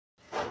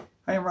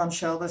Hi, I'm Ron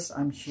Shelvis.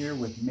 I'm here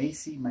with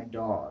Macy, my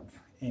dog,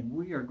 and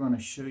we are going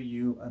to show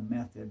you a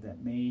method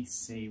that may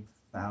save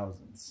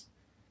thousands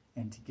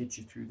and to get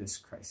you through this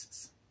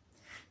crisis.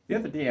 The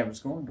other day I was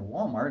going to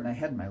Walmart and I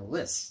had my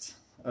list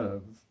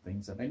of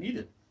things that I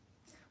needed.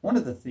 One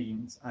of the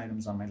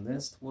items on my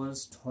list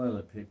was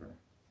toilet paper.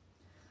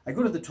 I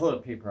go to the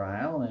toilet paper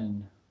aisle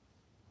and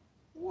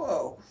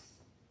whoa!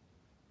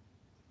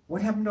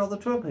 What happened to all the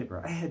toilet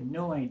paper? I had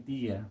no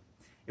idea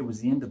it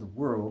was the end of the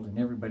world and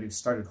everybody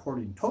started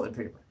hoarding toilet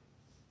paper.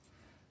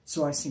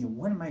 So I said,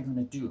 what am I going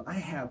to do? I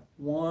have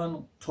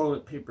one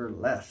toilet paper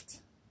left.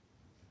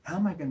 How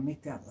am I going to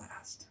make that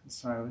last?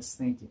 So I was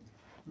thinking,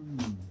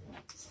 And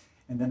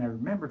then I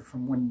remembered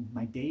from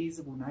my days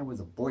of when I was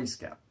a Boy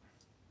Scout.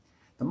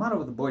 The motto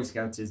of the Boy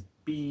Scouts is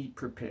be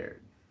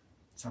prepared.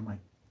 So I'm like,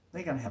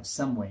 they got to have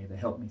some way to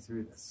help me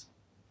through this.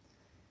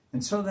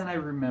 And so then I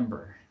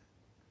remember,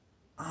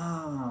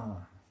 I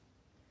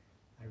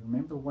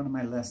remember one of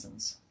my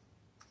lessons.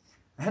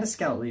 I had a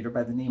scout leader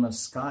by the name of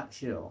Scott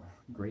Hill,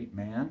 great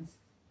man,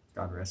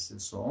 God rest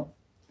his soul.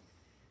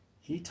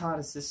 He taught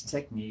us this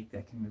technique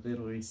that can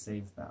literally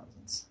save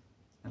thousands.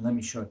 And let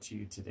me show it to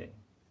you today.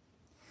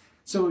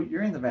 So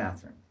you're in the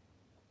bathroom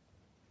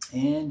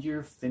and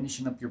you're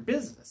finishing up your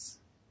business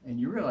and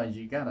you realize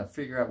you got to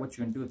figure out what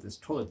you're going to do with this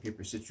toilet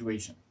paper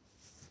situation.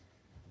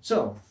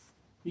 So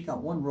you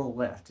got one roll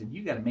left and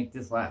you got to make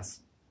this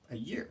last a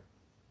year.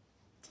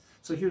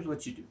 So here's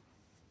what you do.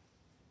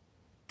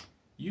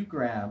 You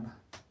grab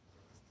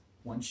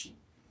one sheet.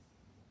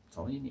 That's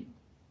all you need.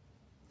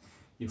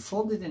 You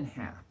fold it in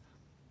half,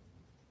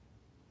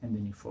 and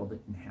then you fold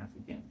it in half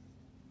again.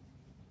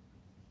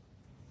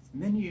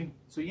 And then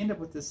so you end up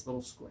with this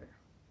little square.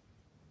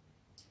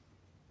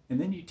 And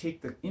then you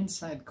take the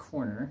inside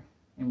corner,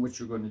 and what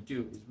you're going to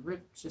do is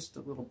rip just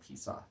a little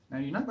piece off. Now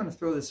you're not going to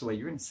throw this away.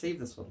 You're going to save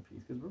this little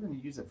piece because we're going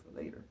to use it for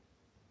later.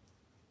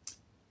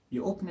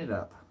 You open it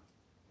up.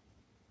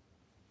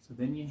 So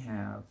then you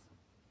have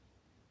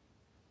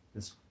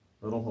this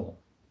little hole.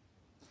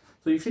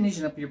 So you're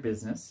finishing up your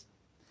business.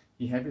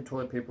 You have your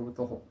toilet paper with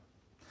the hole.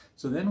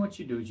 So then what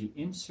you do is you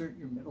insert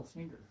your middle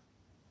finger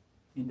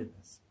into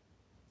this.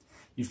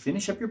 You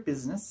finish up your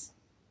business.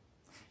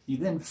 You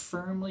then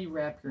firmly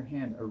wrap your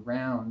hand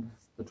around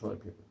the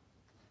toilet paper,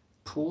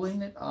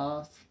 pulling it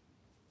off,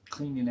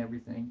 cleaning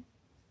everything,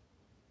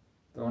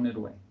 throwing it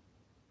away.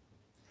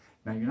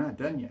 Now you're not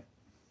done yet.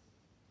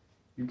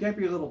 You grab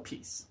your little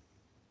piece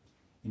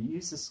and you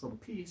use this little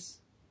piece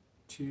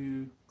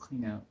to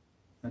clean out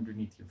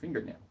underneath your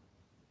fingernail.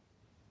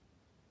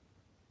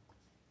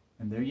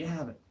 And there you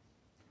have it.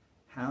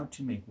 How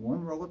to make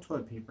one roll of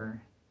toilet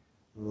paper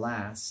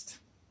last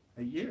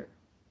a year.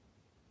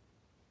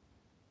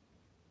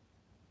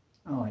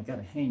 Oh, I got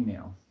a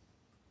hangnail.